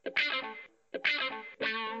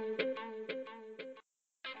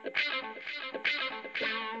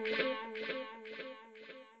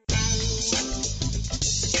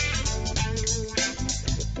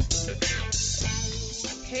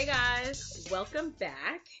welcome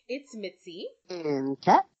back. It's Mitzi. And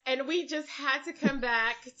Kat. And we just had to come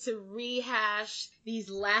back to rehash these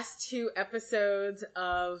last two episodes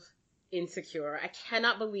of Insecure. I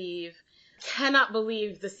cannot believe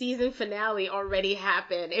the season finale already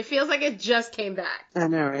happened. It feels like it just came back. I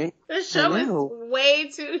know, right? The show is way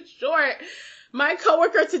too short. My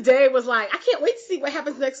coworker today was like, I can't wait to see what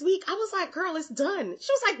happens next week. I was like, girl, it's done. She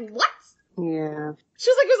was like, what? Yeah. She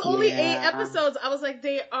was like, there's only 8 episodes. I was like,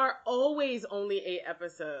 they are always only 8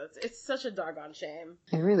 episodes. It's such a doggone shame.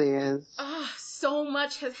 It really is. So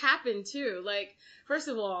much has happened, too. Like, first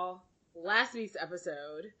of all, last week's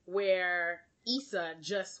episode, where Issa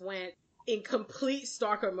just went in complete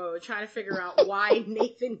stalker mode, trying to figure out why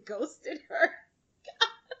Nathan ghosted her.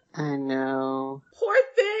 I know. Poor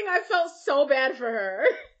thing. I felt so bad for her.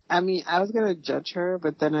 I mean, I was going to judge her,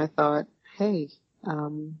 but then I thought, hey,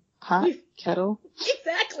 pot, kettle.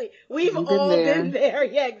 Exactly. We've all been there.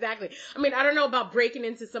 Yeah, exactly. I mean, I don't know about breaking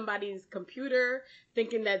into somebody's computer,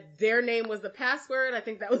 thinking that their name was the password. I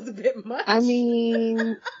think that was a bit much. I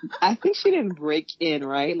mean, I think she didn't break in,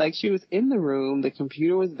 right? Like, she was in the room. The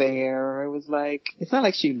computer was there. It was like, it's not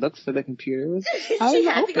like she looked for the computer. It was she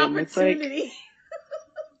had the opportunity. It's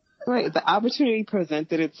like, right. The opportunity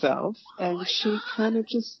presented itself, and she kind of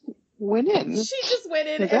just went in. She just went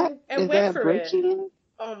in and went for it.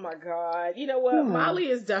 Oh my God. You know what? Yeah. Molly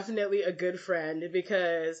is definitely a good friend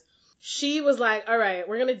because she was like, all right,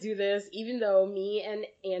 we're going to do this, even though me and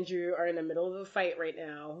Andrew are in the middle of a fight right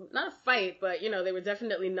now. Not a fight, but, you know, they were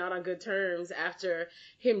definitely not on good terms after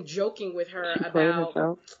him joking with her about,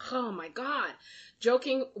 oh my God,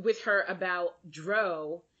 joking with her about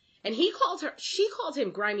Dro. And she called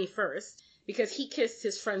him grimy first because he kissed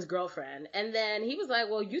his friend's girlfriend. And then he was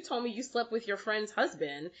like, well, you told me you slept with your friend's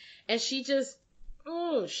husband. And she just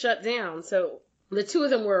shut down. So the two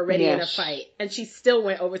of them were already in a fight, and she still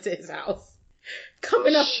went over to his house.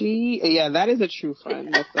 Coming up, that is a true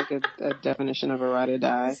friend. That's like a definition of a ride or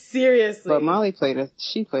die. Seriously, but Molly played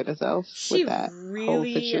herself with that whole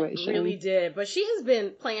situation. She really did. But she has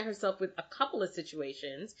been playing herself with a couple of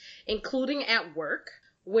situations, including at work,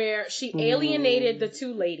 where she alienated the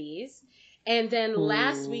two ladies. And then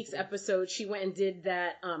last week's episode, she went and did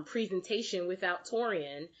that presentation without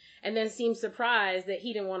Torian, and then seemed surprised that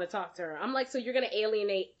he didn't want to talk to her. I'm like, so you're going to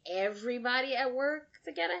alienate everybody at work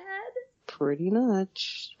to get ahead? Pretty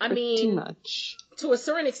much. I mean, to a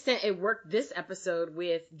certain extent, it worked this episode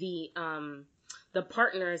with the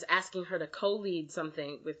partners asking her to co-lead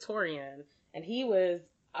something with Torian, and he was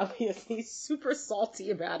obviously super salty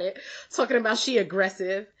about it, talking about she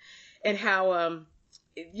aggressive and how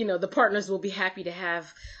you know, the partners will be happy to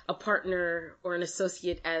have a partner or an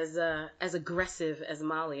associate as aggressive as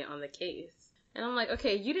Molly on the case. And I'm like,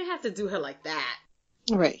 okay, you didn't have to do her like that.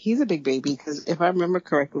 Right. He's a big baby because if I remember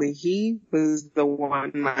correctly, he was the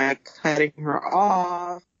one like cutting her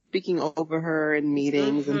off, speaking over her in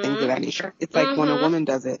meetings and things of that nature. It's like when a woman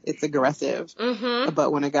does it, it's aggressive.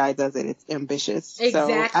 But when a guy does it, it's ambitious.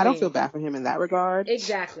 Exactly. So I don't feel bad for him in that regard.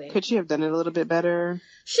 Exactly. Could she have done it a little bit better?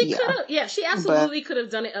 She could have. Yeah, she absolutely could have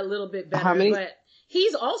done it a little bit better. But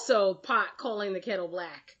he's also pot calling the kettle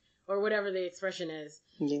black or whatever the expression is.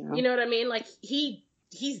 Yeah. You know what I mean? Like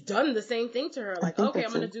he's done the same thing to her. Like, okay,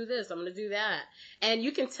 I'm going to do this. I'm going to do that. And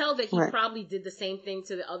you can tell that he probably did the same thing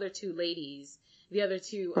to the other two ladies, the other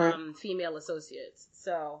two female associates.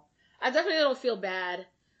 So I definitely don't feel bad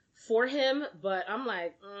for him, but I'm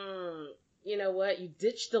like, you know what? You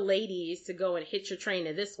ditched the ladies to go and hitch your train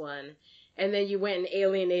to this one, and then you went and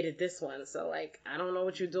alienated this one. So, like, I don't know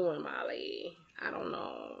what you're doing, Molly. I don't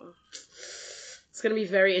know. It's going to be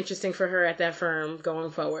very interesting for her at that firm going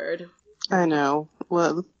forward. I know. Well,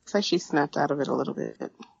 it looks like she snapped out of it a little bit.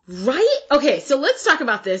 Right? Okay, so let's talk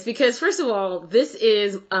about this because, first of all, this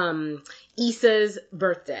is Issa's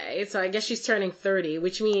birthday. So I guess she's turning 30,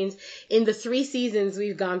 which means in the 3 seasons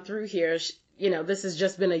we've gone through here, you know, this has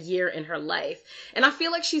just been a year in her life. And I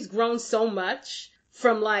feel like she's grown so much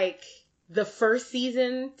from, like, the first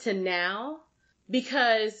season to now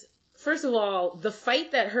because, first of all, the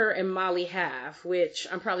fight that her and Molly have, which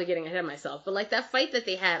I'm probably getting ahead of myself, but, like, that fight that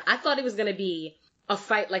they had, I thought it was going to be a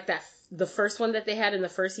fight like that, the first one that they had in the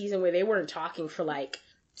first season where they weren't talking for, like,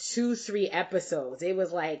 2-3 episodes. It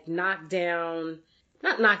was, like, not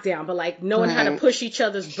knocked down, but, like, knowing how to push each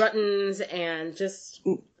other's buttons and just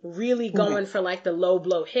really going for, like, the low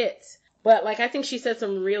blow hits. But, like, I think she said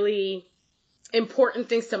some really important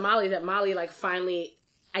things to Molly that Molly, like, finally,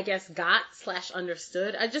 I guess,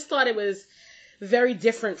 got/understood. I just thought it was very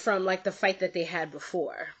different from, like, the fight that they had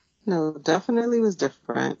before. No, definitely was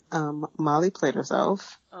different. Molly played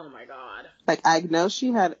herself. Oh my God. Like, I know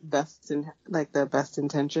she had the best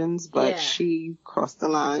intentions, but she crossed the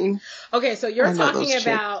line. Okay, so you're talking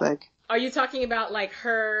about, chicks, are you talking about like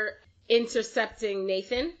her intercepting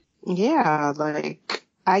Nathan? Yeah, like,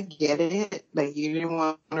 I get it. Like, you didn't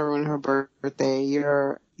want to ruin her birthday.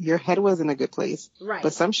 Your head was in a good place. Right.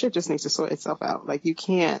 But some shit just needs to sort itself out. Like, you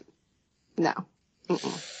can't. No.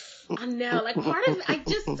 Mm-mm. I know, like part of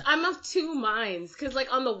I'm of two minds, because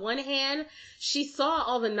like on the one hand, she saw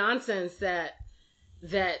all the nonsense that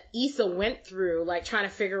Issa went through, like trying to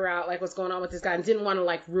figure out like what's going on with this guy, and didn't want to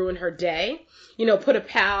like ruin her day, put a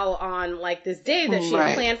pal on like this day that she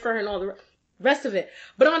had planned for her and all the rest of it.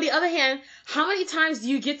 But on the other hand, how many times do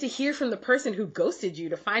you get to hear from the person who ghosted you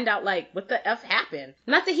to find out like what the F happened?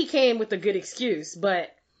 Not that he came with a good excuse,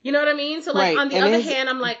 but you know what I mean? So like on the other hand,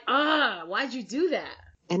 I'm like, why'd you do that?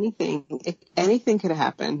 Anything could have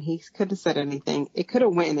happened. He could have said anything. It could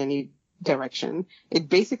have went in any direction. It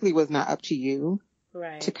basically was not up to you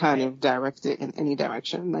to kind of direct it in any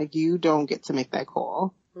direction. Like, you don't get to make that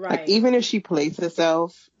call. Right. Like, even if she plays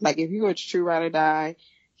herself, like, if you were a true ride or die,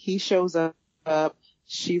 he shows up,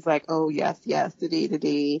 she's like, oh, yes,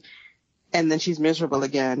 the and then she's miserable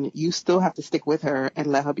again. You still have to stick with her and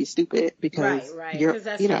let her be stupid because you're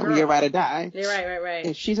ride or die. You're right.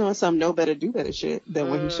 If she's on some know better, do better shit, then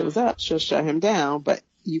when he shows up, she'll shut him down. But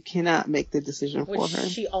you cannot make the decision for her.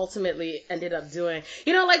 Which she ultimately ended up doing.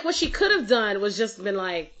 Like what she could have done was just been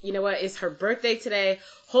like, you know what, it's her birthday today.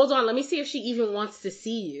 Hold on, let me see if she even wants to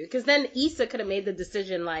see you. Because then Issa could have made the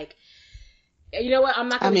decision like, you know what, I'm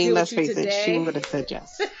not going to deal with you today. It, she would have said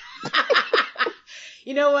yes.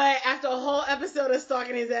 You know what? After a whole episode of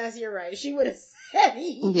stalking his ass, you're right. She would have said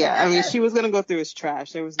yes. Yeah, I mean, she was going to go through his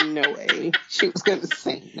trash. There was no way she was going to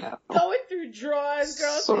say no. Going through drawers,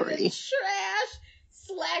 girls, through the trash,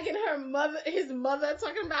 slagging his mother,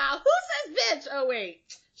 talking about, who says bitch? Oh, wait.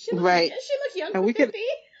 She looked young for 50.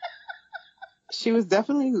 She was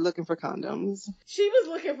definitely looking for condoms. She was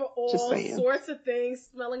looking for all sorts of things,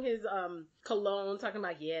 smelling his cologne, talking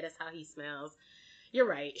about, that's how he smells. You're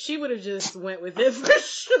right. She would have just went with it for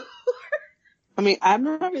sure. I mean, I'm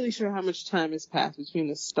not really sure how much time has passed between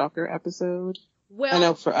the stalker episode. Well, I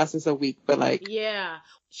know for us it's a week, but like... Yeah.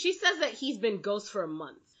 She says that he's been ghost for a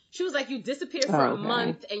month. She was like, you disappear for a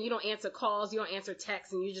month and you don't answer calls, you don't answer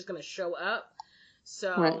texts, and you're just going to show up.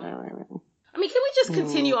 So... Right. I mean, can we just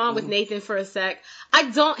continue on with Nathan for a sec?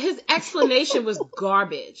 His explanation was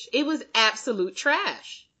garbage. It was absolute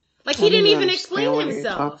trash. Like, he didn't even explain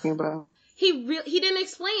himself. He didn't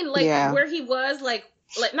explain, where he was, like,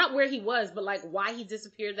 not where he was, but, like, why he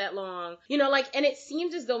disappeared that long. And it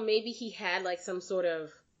seemed as though maybe he had, like, some sort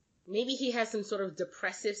of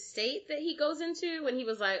depressive state that he goes into when he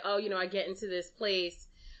was like, oh, I get into this place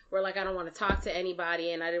where, like, I don't want to talk to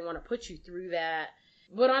anybody and I didn't want to put you through that.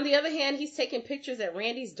 But on the other hand, he's taking pictures at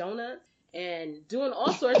Randy's Donuts and doing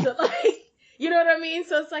all sorts of, like, you know what I mean?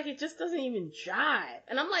 So it's like, it just doesn't even jive.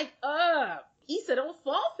 And I'm like, Issa, don't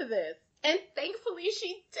fall for this. And thankfully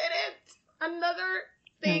she didn't. Another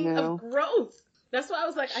thing of growth. That's why I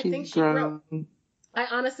was like, I think she grew. I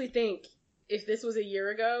honestly think if this was a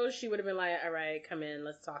year ago, she would have been like, all right, come in,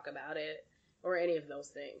 let's talk about it. Or any of those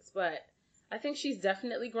things. But I think she's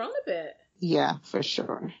definitely grown a bit. Yeah, for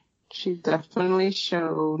sure. She's definitely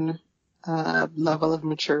shown a level of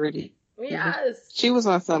maturity. Yes. She was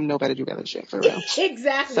on some know better, do better shit, for real.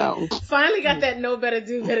 Exactly. So. Finally got that know better,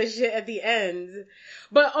 do better shit at the end.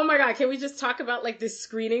 But, oh my God, can we just talk about, like, this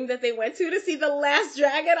screening that they went to see The Last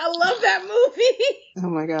Dragon? I love that movie. Oh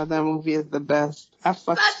my God, that movie is the best. I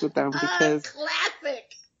fucked with them because...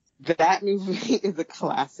 classic. That movie is a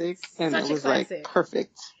classic, and it was, like,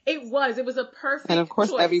 perfect. It was a perfect And, of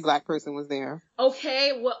course, choice. Every black person was there.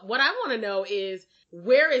 Okay, what I want to know is...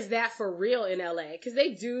 where is that for real in LA? Because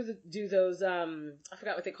they do those, I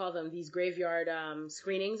forgot what they call them, these graveyard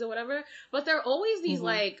screenings or whatever. But they're always these,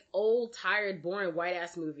 like, old, tired, boring,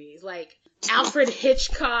 white-ass movies. Like, Alfred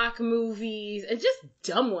Hitchcock movies. And just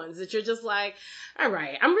dumb ones that you're just like, all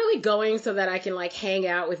right, I'm really going so that I can, like, hang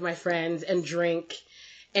out with my friends and drink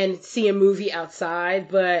and see a movie outside.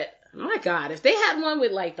 But... my God, if they had one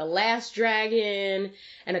with, like, The Last Dragon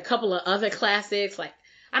and a couple of other classics, like,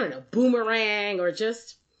 I don't know, Boomerang or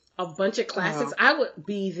just a bunch of classics, I would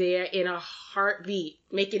be there in a heartbeat,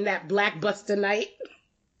 making that Blackbuster night,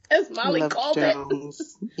 as Molly called it.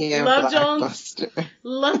 Yeah, Love Jones.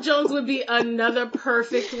 Love Jones would be another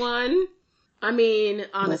perfect one. I mean,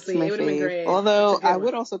 honestly, it would have been great. Although, I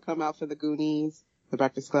would also come out for The Goonies, The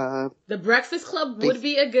Breakfast Club. The Breakfast Club would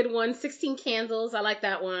be a good one. 16 Candles, I like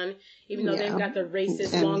that one. Even though they've got the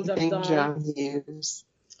racist Longs Up Dawn. John Hughes.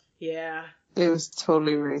 Yeah. It was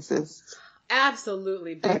totally racist.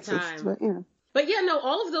 Absolutely, big time. But yeah. But yeah, no,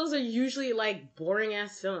 all of those are usually like boring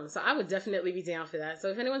ass films. So I would definitely be down for that. So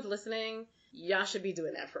if anyone's listening, y'all should be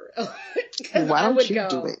doing that for real. Why don't you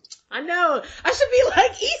do it? I know. I should be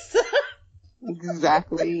like Issa.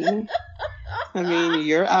 Exactly. I mean,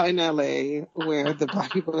 you're out in LA where the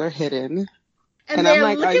black people are hidden. And I'm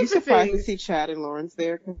like, are you surprised to see Chad and Lawrence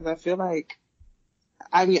there? Because I feel like,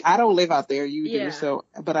 I mean, I don't live out there. You do. So,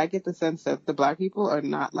 but I get the sense that the black people are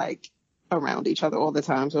not like around each other all the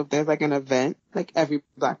time. So if there's like an event, like every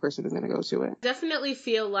black person is going to go to it. Definitely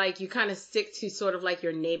feel like you kind of stick to sort of like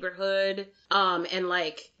your neighborhood, and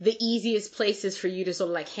like the easiest places for you to sort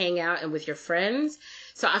of like hang out and with your friends.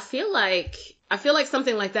 So I feel like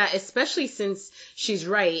something like that, especially since she's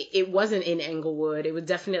right, it wasn't in Englewood. It would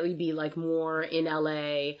definitely be like more in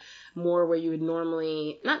LA, more where you would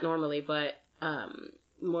normally, not normally, but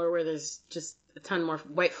more where there's just a ton more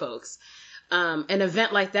white folks. An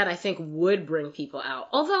event like that, I think, would bring people out.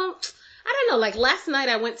 Although, I don't know, like last night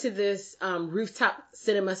I went to this rooftop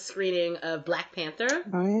cinema screening of Black Panther.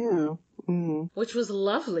 Oh, yeah. Mm-hmm. Which was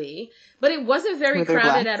lovely, but it wasn't very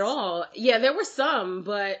crowded at all. Yeah, there were some,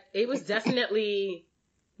 but it was definitely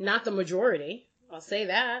not the majority. I'll say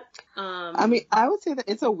that. I mean, I would say that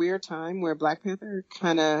it's a weird time where Black Panther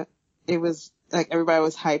it was like everybody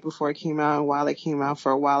was hyped before it came out and while it came out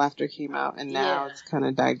for a while after it came out, and now it's kind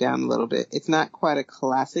of died down a little bit. It's not quite a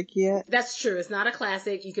classic yet. That's true. It's not a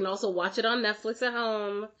classic. You can also watch it on Netflix at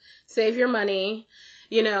home. Save your money.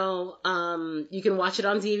 You know, you can watch it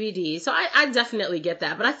on DVD. So I definitely get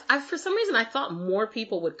that. But I for some reason, I thought more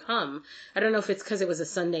people would come. I don't know if it's because it was a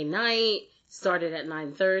Sunday night, started at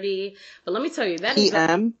 9:30. But let me tell you, that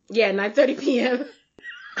PM? Yeah, 9:30 p.m.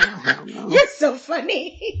 Oh, hell no. You're so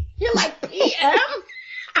funny. You're like, PM?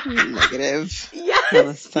 Negative.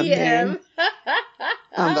 Yes, PM.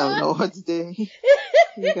 On the Lord's Day.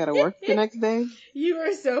 You gotta work the next day? You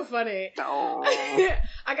are so funny. Oh.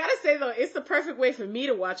 I gotta say, though, it's the perfect way for me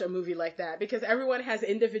to watch a movie like that because everyone has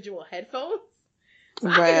individual headphones. So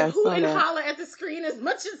I can hoot and holler at the screen as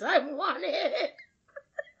much as I wanted.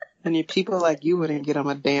 And people like you wouldn't get on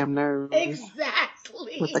my damn nerves.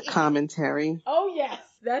 Exactly. With the commentary. Oh, yes.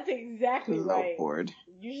 That's exactly right. Bored.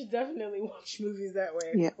 You should definitely watch movies that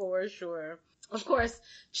way, for sure. Of course,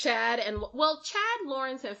 Chad,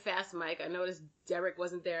 Lawrence, and Fast Mike. I noticed Derek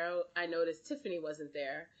wasn't there. I noticed Tiffany wasn't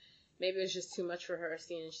there. Maybe it was just too much for her,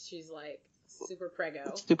 seeing she's like super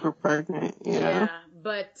preggo. Super pregnant, yeah.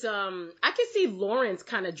 But I could see Lawrence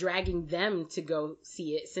kind of dragging them to go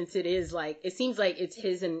see it, since it seems like it's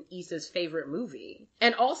his and Issa's favorite movie.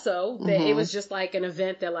 And also that it was just like an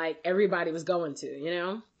event that like everybody was going to, you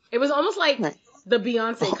know? It was almost like the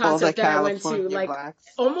Beyonce concert that I went to. Like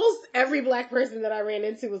almost every black person that I ran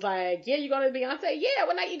into was like, yeah, you going to Beyonce? Yeah,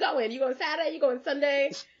 what night you going? You going Saturday? You going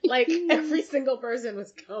Sunday? Like every single person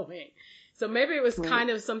was going. So maybe it was kind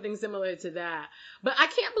of something similar to that. But I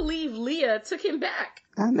can't believe Leah took him back.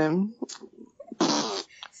 I know.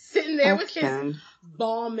 Sitting there with his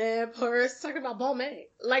Balmain purse, talking about Balmain,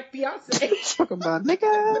 like Beyonce. Talking about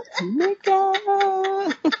nigga.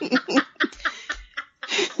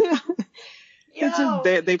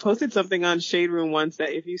 They posted something on Shade Room once that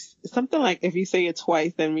if you say it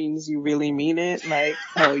twice, that means you really mean it. Like,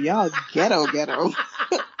 oh, y'all ghetto.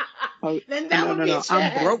 Oh, then that would be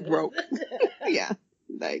I'm broke. Yeah.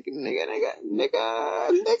 Like, nigga.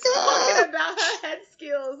 Talking about her head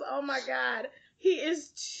skills. Oh my God. He is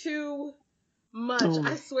too much.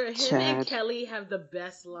 I swear, him and Kelly have the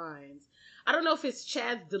best lines. I don't know if it's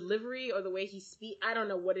Chad's delivery or the way he speaks. I don't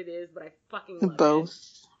know what it is, but I fucking love both.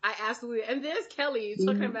 It. I absolutely. And there's Kelly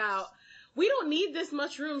talking about, we don't need this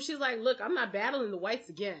much room. She's like, look, I'm not battling the whites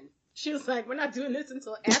again. She was like, we're not doing this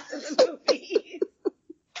until after the movie.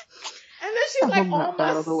 And then she's like, all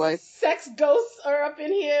my sex ghosts are up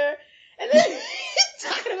in here. And then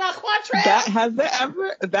talking about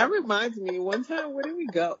Quattrell. That reminds me, one time, where did we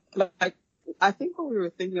go? Like, I think when we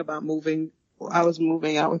were thinking about moving, I was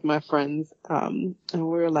moving out with my friends, and we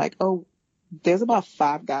were like, oh, there's about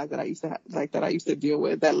 5 guys that I used to deal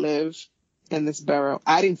with that live in this borough.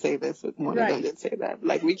 I didn't say this, but one of them did say that.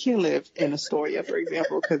 Like, we can't live in Astoria, for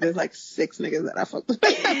example, because there's like 6 niggas that I fucked with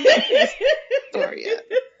in Astoria.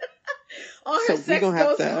 All her sex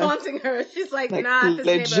ghosts haunting her. She's like nah, this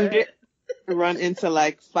neighborhood. Run into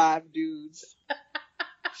like 5 dudes.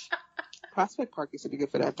 Prospect Park used to be good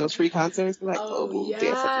for that. Those free concerts, like,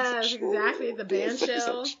 yes, exactly. The band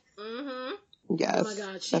shell. Mm-hmm. Yes. Oh my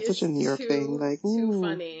God, that's such a New York thing. Like, too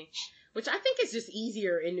funny. Which I think is just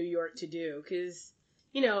easier in New York to do, because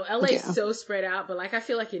you know, LA's so spread out. But like, I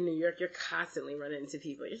feel like in New York, you're constantly running into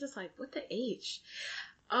people. You're just like, what the H?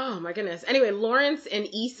 Oh my goodness. Anyway, Lawrence and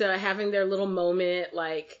Issa having their little moment,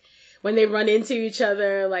 like when they run into each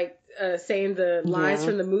other, like saying the lines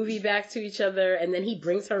from the movie back to each other, and then he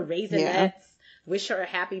brings her raisinets, wish her a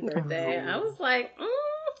happy birthday. I was like,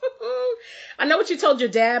 I know what you told your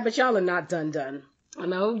dad, but y'all are not done. I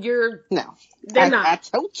know you're. No. They're not. I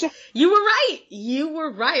told you. You were right. You were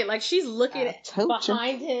right. Like, she's looking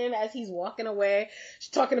behind him as he's walking away. She's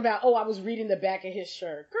talking about, I was reading the back of his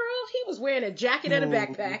shirt. Girl, he was wearing a jacket and a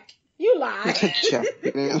backpack. You lie.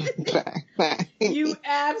 You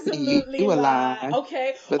absolutely lie.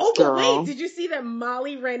 Okay. But wait, did you see that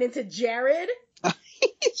Molly ran into Jared?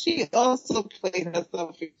 She also played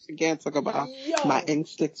herself. She can't talk about my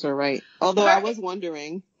instincts are right. Although I was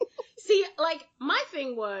wondering. See, like, my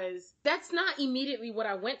thing was, that's not immediately what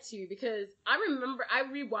I went to, because I remember, I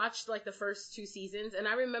rewatched, like, the first 2 seasons, and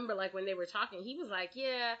I remember, like, when they were talking, he was like,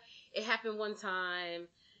 yeah, it happened one time,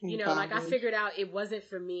 you know, like, I figured out it wasn't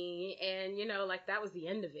for me, and, you know, like, that was the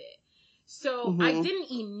end of it. So, I didn't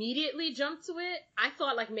immediately jump to it. I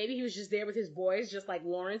thought, like, maybe he was just there with his boys, just like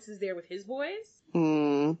Lawrence is there with his boys.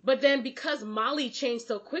 But then because Molly changed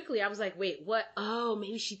so quickly, I was like, wait, what? Oh,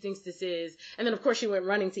 maybe she thinks this is. And then, of course, she went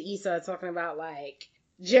running to Issa talking about, like,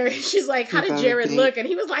 Jared. She's like, how did Jared look? And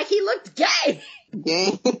he was like, he looked gay.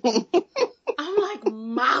 Gay. I'm like,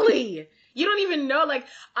 Molly, you don't even know. Like,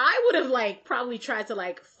 I would have, like, probably tried to,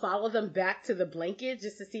 like, follow them back to the blanket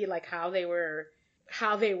just to see, like, how they were.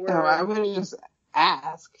 Oh, I would have just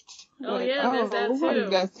asked. Oh, like, there's that too. Are you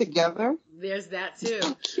guys together? There's that too.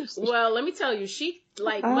 Well, let me tell you, she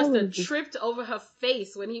like must have tripped over her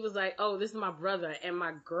face when he was like, "Oh, this is my brother and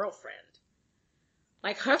my girlfriend."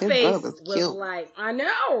 Like her face was cute. Like, I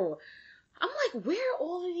know. I'm like, where are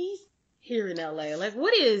all of these here in LA? Like,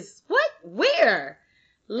 where?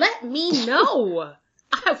 Let me know.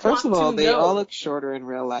 First of all, they all look shorter in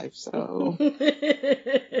real life, so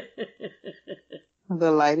the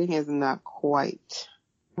lighting is not quite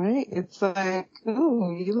right. It's like,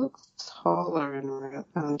 you look taller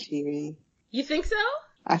on TV. You think so?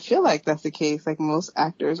 I feel like that's the case. Like, most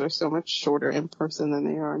actors are so much shorter in person than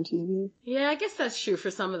they are on TV. Yeah, I guess that's true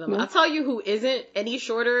for some of them. Yeah. I'll tell you who isn't any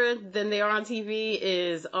shorter than they are on TV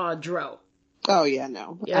is Dro. Oh, yeah,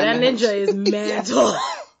 no. Yeah, that ninja is mad tall.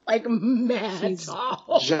 Like, mad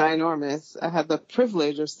tall. Ginormous. I had the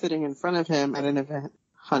privilege of sitting in front of him at an event,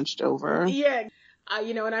 hunched over. Yeah.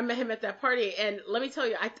 And I met him at that party, and let me tell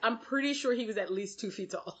you, I'm pretty sure he was at least 2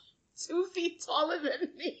 feet tall. 2 feet taller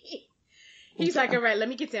than me. He's like, all right, let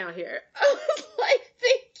me get down here. I was like,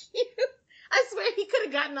 thank you. I swear he could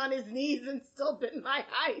have gotten on his knees and still been my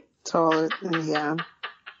height. Taller, yeah.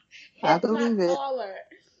 I believe it. Taller.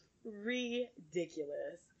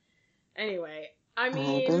 Ridiculous. Anyway, I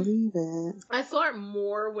mean, I believe it. I thought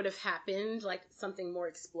more would have happened, like something more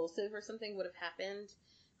explosive or something would have happened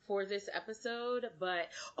for this episode, but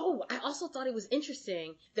I also thought it was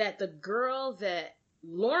interesting that the girl that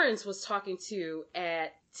Lawrence was talking to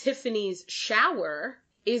at Tiffany's shower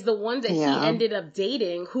is the one that he ended up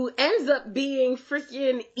dating, who ends up being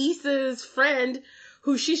freaking Issa's friend,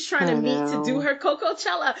 who she's trying to meet to do her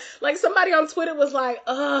Coachella. Like, somebody on Twitter was like,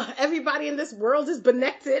 everybody in this world is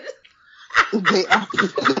Bonnected. They are.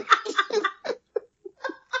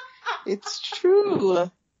 It's true.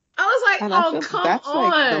 I was like, come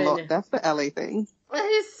on. Like that's the LA thing. That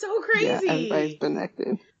is so crazy. Yeah, everybody's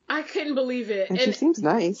Bonnected. I couldn't believe it. And she seems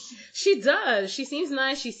nice. She does. She seems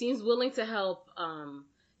nice. She seems willing to help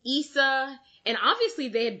Issa. And obviously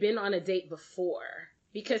they had been on a date before.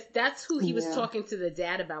 Because that's who he was talking to the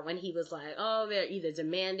dad about when he was like, they're either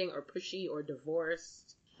demanding or pushy or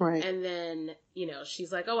divorced. Right. And then,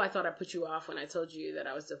 she's like, I thought I put you off when I told you that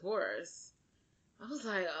I was divorced. I was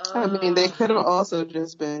like, I mean, they could have also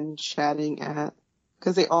just been chatting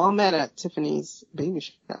because they all met at Tiffany's baby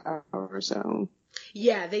shower, so.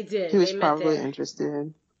 Yeah, they did. He was probably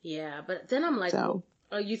interested. Yeah, but then I'm like,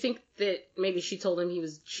 you think that maybe she told him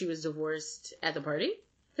she was divorced at the party?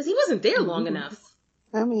 Because he wasn't there long enough.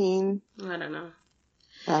 I mean. I don't know.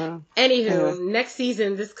 Anywho, next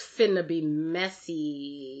season, this finna be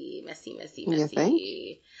messy. You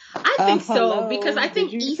think? I think so, because I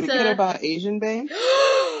think Did you Issa... forget about Asian Bae?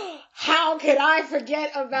 How could I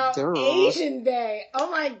forget about Asian Bae?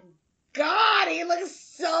 Oh my God, he looks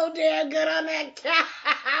so damn good on that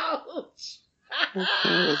couch.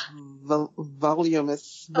 It's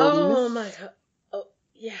voluminous. Oh my God. Oh,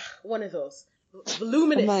 yeah, one of those.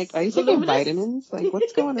 Voluminous. I'm like, are you taking vitamins? Like,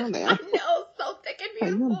 what's going on there? I know, so thick and beautiful.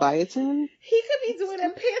 Are you on biotin? He could be doing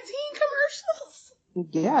them Pantene commercials.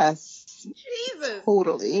 Yes. Jesus.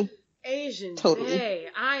 Totally. Asian Totally. Bay.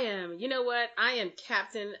 I am, you know what? I am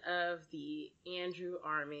captain of the Andrew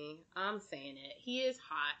Army. I'm saying it. He is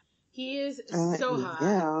hot. He is so hot.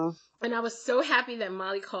 Yeah. And I was so happy that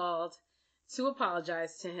Molly called to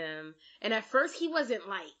apologize to him. And at first he wasn't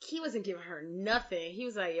giving her nothing. He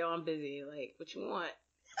was like, yo, I'm busy. Like, what you want?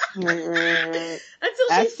 Right.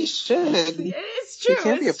 Until As he should. It's true. He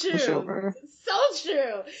can't be a It's true. pushover. It's so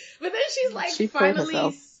true. But then she's like She finally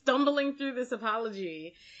herself. stumbling through this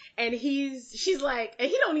apology. And she's like, and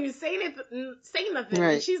he don't even say nothing.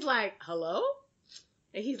 Right. And she's like, hello?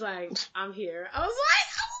 And he's like, I'm here. I was like,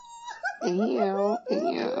 Yeah.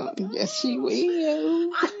 Yes, she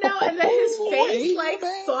will. I know. And then his face like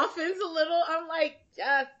babe. softens a little. I'm like,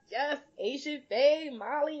 yes, Asian babe,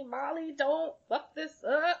 Molly, don't fuck this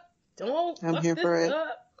up. I'm here for it.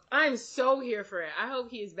 I'm so here for it. I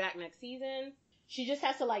hope he is back next season. She just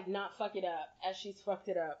has to like not fuck it up as she's fucked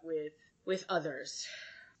it up with others.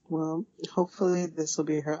 Well, hopefully this will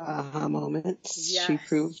be her aha moment. Yes. She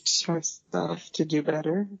proved herself to do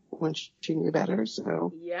better when she knew better,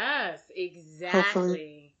 so. Yes, exactly.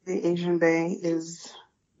 Hopefully the Asian Bay is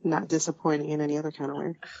not disappointing in any other kind of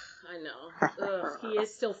way. I know. Ugh, he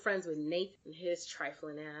is still friends with Nathan and his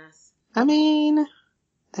trifling ass. I mean,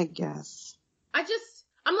 I guess.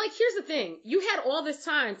 I'm like, here's the thing. You had all this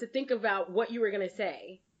time to think about what you were going to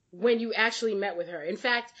say when you actually met with her. In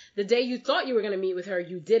fact, the day you thought you were going to meet with her,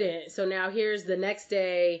 you didn't. So now here's the next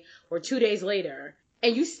day or 2 days later.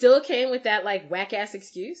 And you still came with that, like, whack-ass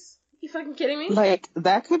excuse? You fucking kidding me? Like,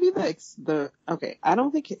 that could be okay, I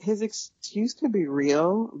don't think his excuse could be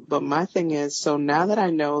real, but my thing is, so now that I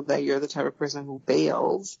know that you're the type of person who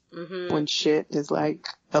bails when shit is, like,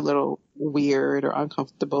 a little weird or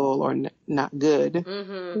uncomfortable or not good,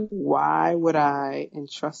 why would I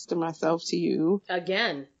entrust myself to you?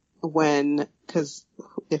 Again. Because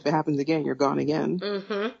if it happens again, you're gone again.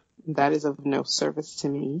 That is of no service to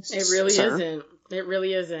me. It really sir. isn't. It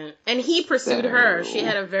really isn't. And he pursued her. She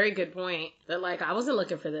had a very good point. That, like, I wasn't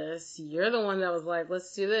looking for this. You're the one that was like,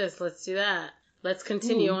 let's do this, let's do that. Let's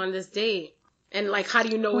continue on this date. And, like, how do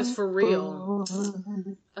you know it's for real?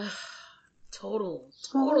 Ugh, total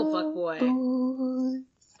fuckboy.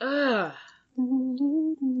 Ugh.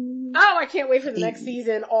 Oh, I can't wait for the next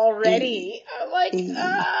season already. I'm like,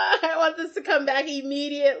 I want this to come back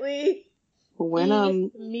immediately. When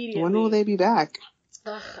will they be back?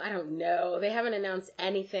 Ugh, I don't know. They haven't announced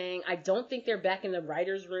anything. I don't think they're back in the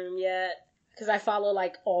writer's room yet. Because I follow,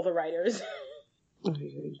 like, all the writers.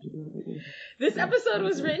 This episode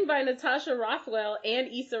was written by Natasha Rothwell and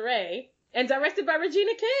Issa Rae. And directed by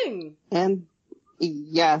Regina King. And,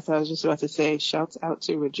 yes, I was just about to say, shouts out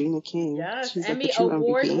to Regina King. Yes, She's Emmy like the true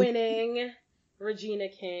award-winning Regina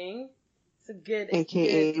King. It's a good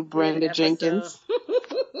AKA Brenda Jenkins.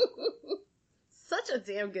 Such a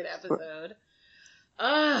damn good episode.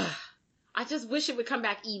 I just wish it would come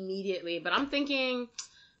back immediately. But I'm thinking,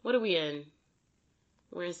 what are we in?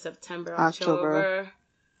 We're in September, October.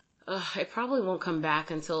 It probably won't come back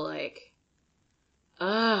until like,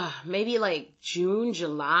 maybe like June,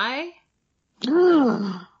 July.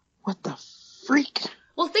 What the freak?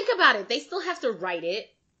 Well, think about it. They still have to write it,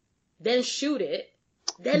 then shoot it,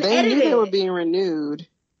 then they edit knew it. They were being renewed.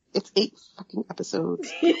 It's 8 fucking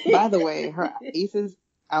episodes. By the way, her Issa's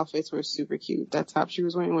outfits were super cute. That top she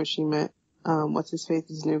was wearing when she met,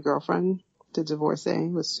 what's-his-face's new girlfriend, the divorcee,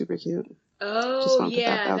 was super cute. Oh,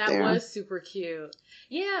 yeah, that was super cute.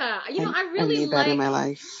 Yeah, I really need that in my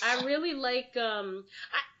life. I really like,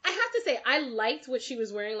 I have to say, I liked what she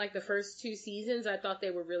was wearing, like, the first 2 seasons. I thought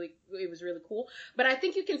it was really cool. But I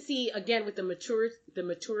think you can see, again, with the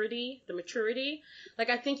maturity, like,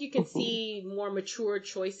 I think you can see more mature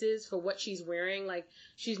choices for what she's wearing. Like,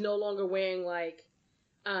 she's no longer wearing, like,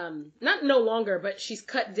 not no longer, but she's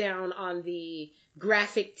cut down on the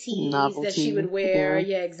graphic tees that she would wear.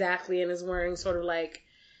 Yeah, exactly. And is wearing sort of like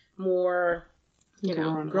more,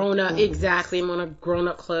 grown up. Exactly. More grown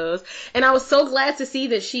up clothes. And I was so glad to see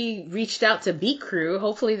that she reached out to Beat Crew.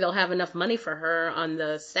 Hopefully they'll have enough money for her on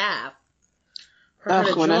the staff.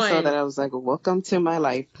 When I saw that, I was like, welcome to my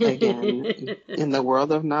life again in the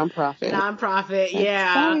world of nonprofit.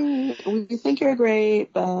 Yeah. Sorry, we think you're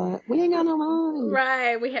great, but we ain't got no money.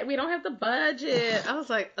 Right. We don't have the budget. I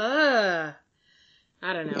was like, I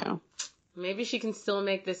don't know. Yeah. Maybe she can still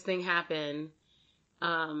make this thing happen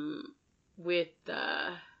with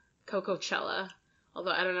Coachella.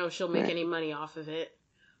 Although I don't know if she'll make any money off of it.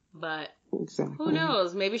 But who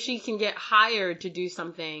knows? Maybe she can get hired to do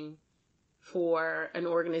something for an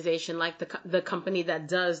organization like the company that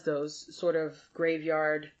does those sort of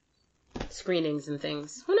graveyard screenings and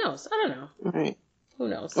things. Who knows? I don't know. Right. Who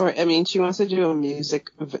knows? Or, I mean, she wants to do a music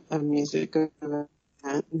event.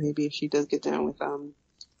 Maybe if she does get down with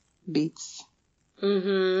Beats,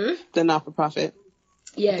 the not-for-profit.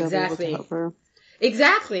 Yeah, they'll exactly. be able to help her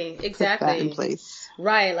Exactly. put that in place.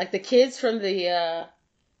 Right, like the kids from the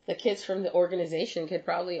organization could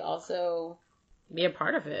probably also be a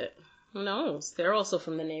part of it. Who knows? They're also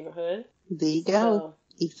from the neighborhood. There you go,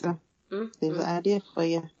 Issa. There's an idea for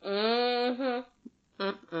you.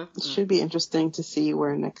 It should be interesting to see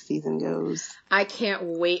where next season goes. I can't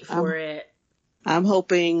wait for it. I'm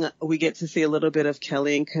hoping we get to see a little bit of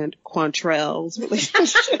Kelly and Quantrell's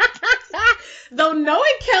relationship. Though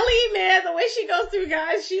knowing Kelly, man, the way she goes through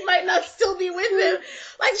guys, she might not still be with him.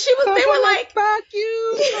 Like they were like, fuck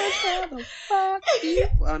you, fuck you.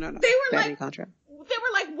 Oh no, they were that like, ain't Contract. They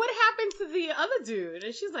were like, what happened to the other dude?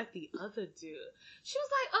 And she's like, the other dude. She was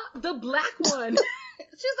like, oh, the black one.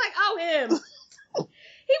 She's like, oh, him.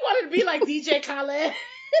 He wanted to be like DJ Khaled.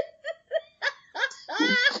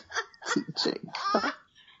 DJ.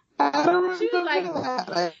 I don't remember she was like,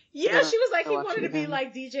 that. She was like, he wanted to be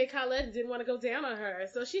like DJ Khaled and didn't want to go down on her.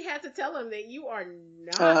 So she had to tell him that you are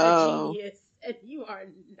not a genius and you are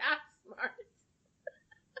not smart.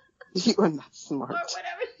 You are not smart. Or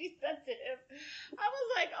whatever she said to him. I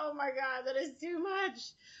was like, oh my God, that is too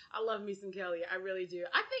much. I love me some Kelly. I really do.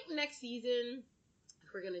 I think next season,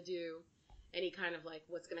 if we're going to do any kind of like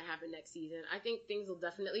what's going to happen next season, I think things will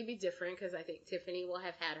definitely be different because I think Tiffany will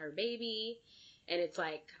have had her baby. And it's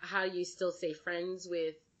like, how do you still stay friends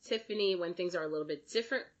with Tiffany when things are a little bit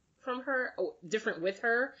different from her, different with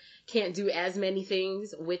her? Can't do as many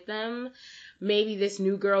things with them. Maybe this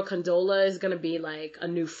new girl, Condola, is going to be like a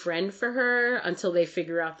new friend for her until they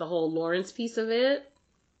figure out the whole Lawrence piece of it.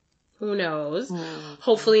 Who knows?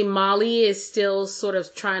 Hopefully Molly is still sort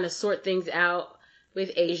of trying to sort things out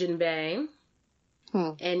with Asian Bae.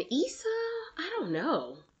 And Issa, I don't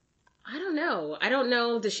know.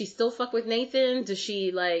 Does she still fuck with Nathan? Does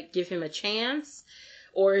she like give him a chance?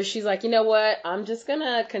 Or is she like, you know what? I'm just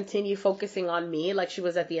gonna continue focusing on me, like she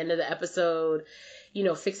was at the end of the episode, you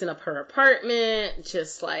know, fixing up her apartment,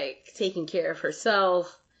 just like taking care of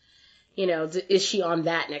herself. You know, is she on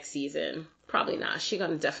that next season? Probably not. She's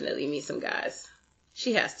gonna definitely meet some guys.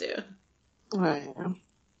 She has to. Oh, yeah.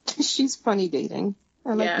 She's funny dating.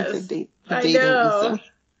 I like to dating. I know. Issa.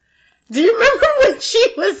 Do you remember when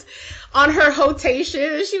she was on her hotation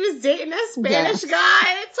and she was dating that Spanish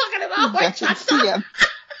guy talking about horchata?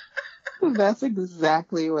 That's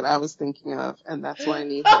exactly what I was thinking of, and that's why I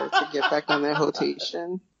need her to get back on their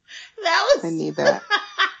hotation. I need that.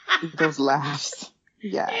 Those laughs.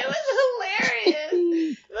 Yeah. It was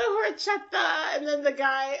hilarious. The horchata, and then the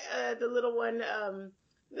guy, the little one,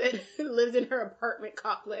 that lived in her apartment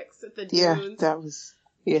complex at the dunes. Yeah, that was...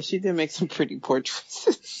 Yeah, she did make some pretty poor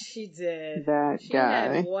choices. She did. That she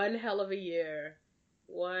guy. Had one hell of a year.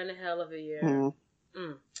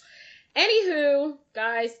 Anywho,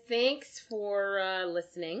 guys, thanks for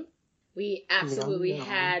listening. We absolutely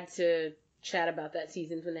had to chat about that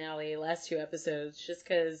season finale, last 2 episodes, just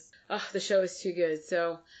because the show is too good.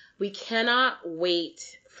 So we cannot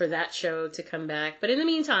wait for that show to come back. But in the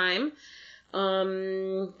meantime...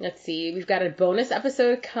 let's see. We've got a bonus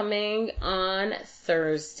episode coming on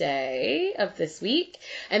Thursday of this week.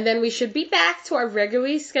 And then we should be back to our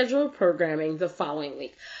regularly scheduled programming the following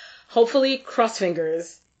week. Hopefully, cross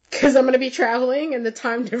fingers. Because I'm going to be traveling and the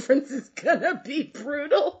time difference is going to be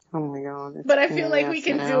brutal. Oh my God. But I feel like we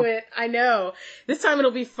can do it. I know. This time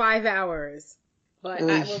it'll be 5 hours. But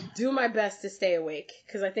I will do my best to stay awake.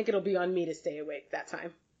 Because I think it'll be on me to stay awake that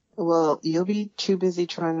time. Well, you'll be too busy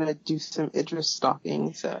trying to do some Idris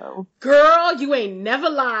stalking, so... Girl, you ain't never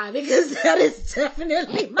lie, because that is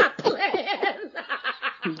definitely my plan.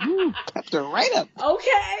 You kept her right up.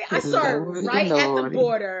 Okay, I saw her right at the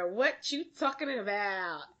border. What you talking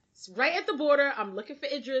about? It's right at the border. I'm looking for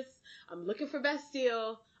Idris. I'm looking for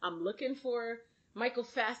Bastille. I'm looking for Michael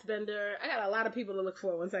Fassbender. I got a lot of people to look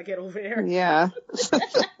for once I get over there. Yeah.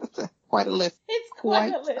 Quite a list. It's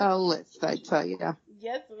quite a list, I tell you.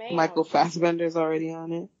 Yes, ma'am. Michael Fassbender's already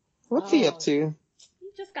on it. What's he up to? He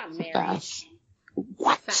just got married.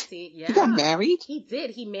 What? Sassy, yeah. He got married? He did.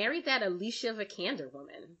 He married that Alicia Vikander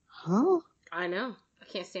woman. Huh? I know. I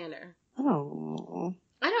can't stand her. Oh.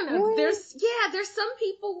 I don't know. Really? There's some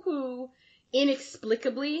people who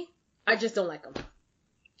inexplicably, I just don't like them.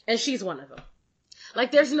 And she's one of them. Like,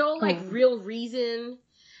 there's no, real reason.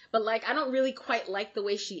 But, I don't really quite like the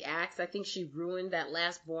way she acts. I think she ruined that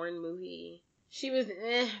last Bourne movie. She was,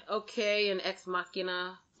 okay, in Ex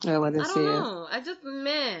Machina. I don't know. I just,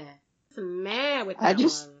 It's meh with that one.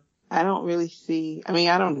 I don't really see, I mean,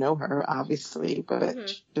 I don't know her, obviously, but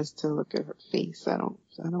just to look at her face, I don't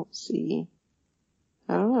see,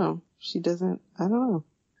 I don't know. She doesn't, I don't know.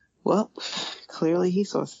 Well, clearly he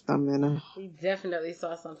saw something in her. He definitely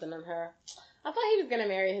saw something in her. I thought he was going to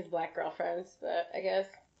marry his black girlfriends, but I guess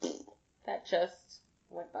that just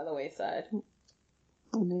went by the wayside.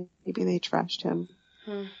 Maybe they trashed him.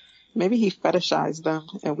 Maybe he fetishized them,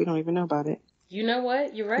 and we don't even know about it. You know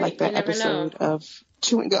what? You're right. Like that episode of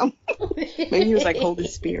Chewing Gum. Maybe he was like holding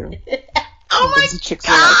spear. Oh my the chicks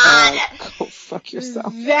were like, go fuck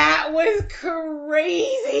yourself. That was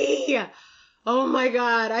crazy. Oh my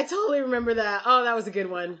God. I totally remember that. Oh, that was a good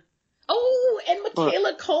one. Oh, and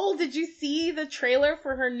Michaela Cole, did you see the trailer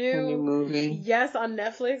for her new movie? Yes, on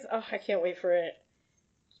Netflix. Oh, I can't wait for it.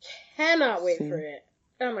 Cannot wait for it.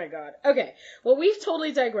 Oh my God. Okay. Well, we've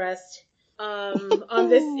totally digressed on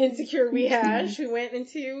this insecure rehash. We went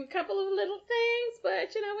into a couple of little things,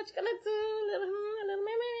 but you know what you're gonna do, little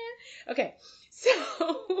meh. Okay.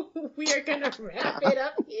 So we are gonna wrap it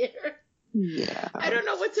up here. Yeah. I don't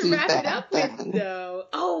know what to wrap it up with though.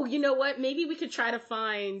 Oh, you know what? Maybe we could try to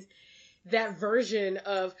find that version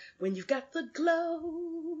of When You Got the Glow.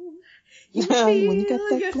 You feel when you got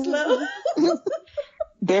that glow.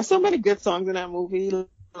 There's so many good songs in that movie,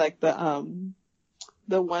 like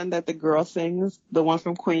the one that the girl sings, the one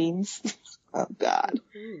from Queens. Oh God.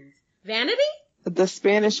 Vanity? The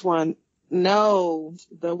Spanish one. No,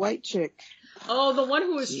 the white chick. Oh, the one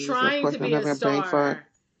who was trying to be a star.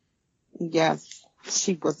 Yes,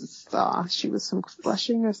 she was a star. She was from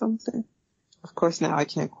Flushing or something. Of course, now I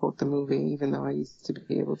can't quote the movie, even though I used to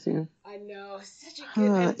be able to. I know. Such a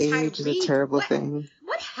good age is a terrible thing.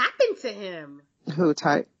 What happened to him? Who?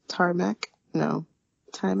 Tarmac? No.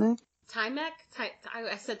 Timac? Timac?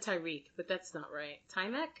 I said Tyreek, but that's not right.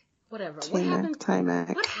 Timac? Whatever.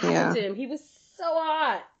 Timac, what happened to him? He was so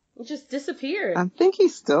hot. He just disappeared. I think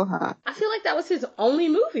he's still hot. I feel like that was his only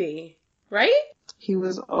movie, right? He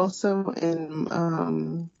was also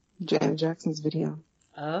in Janet Jackson's video.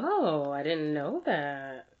 Oh, I didn't know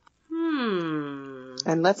that.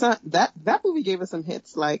 And let's not, that movie gave us some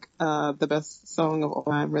hits, like the best song of all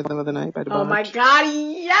time, Rhythm of the Night by DeBarge. Oh my God,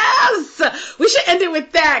 yes! We should end it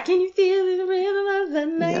with that. Can you feel the rhythm of the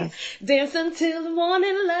night? Yes. Dance until the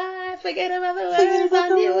morning light. Forget about the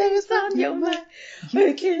words on your mind.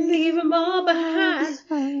 You can leave them all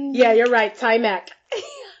behind. Yeah, you're right, Timac.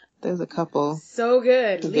 There's a couple. So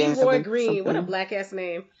good. Leroy Green. What a black ass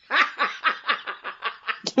name.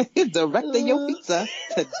 Directing your pizza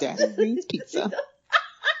to Daddy Green's Pizza.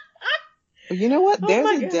 You know what?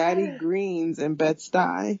 There's a Daddy Green's in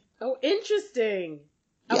Bed-Stuy. Oh, interesting.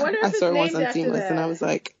 Yeah, I wonder if I saw it once named on after Seamless, that. and I was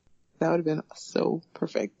like, that would have been so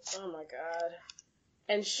perfect. Oh my God.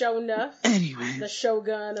 And Shonuff, anyway, the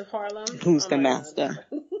Shogun of Harlem. Who's the master?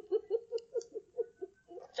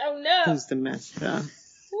 Shonuff. Who's the master?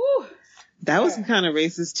 Woo. That was kind of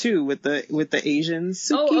racist too, with the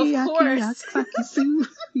Asians. Oh, of course.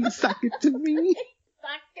 You suck it to me.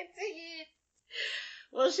 Suck it to you.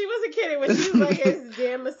 Well, she wasn't kidding when she was like, it's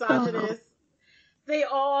damn misogynist. They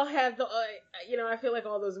all had the, I feel like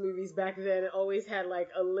all those movies back then always had like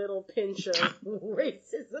a little pinch of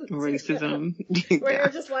racism. Where you're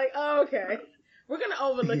just like, oh, okay. We're going to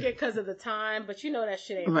overlook it because of the time, but you know that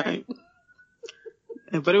shit ain't right.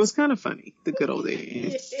 But it was kind of funny, the good old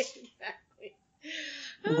days. Exactly.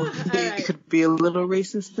 It could be a little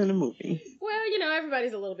racist in a movie. Well,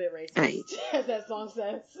 everybody's a little bit racist, as that song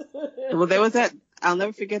says. Well, there was that, I'll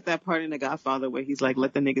never forget that part in The Godfather where he's like,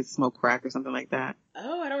 let the niggas smoke crack or something like that.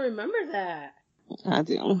 Oh, I don't remember that. I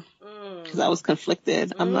do. Because I was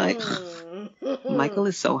conflicted. I'm like, Michael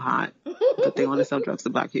is so hot, but they want to sell drugs to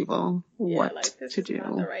black people. What to do?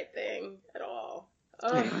 Not the right thing at all.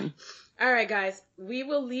 Anyway. All right, guys. We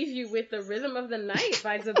will leave you with The Rhythm of the Night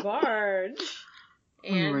by DeBarge.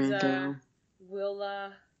 And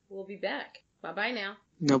we'll be back. Bye-bye now.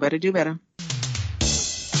 Know better, do better.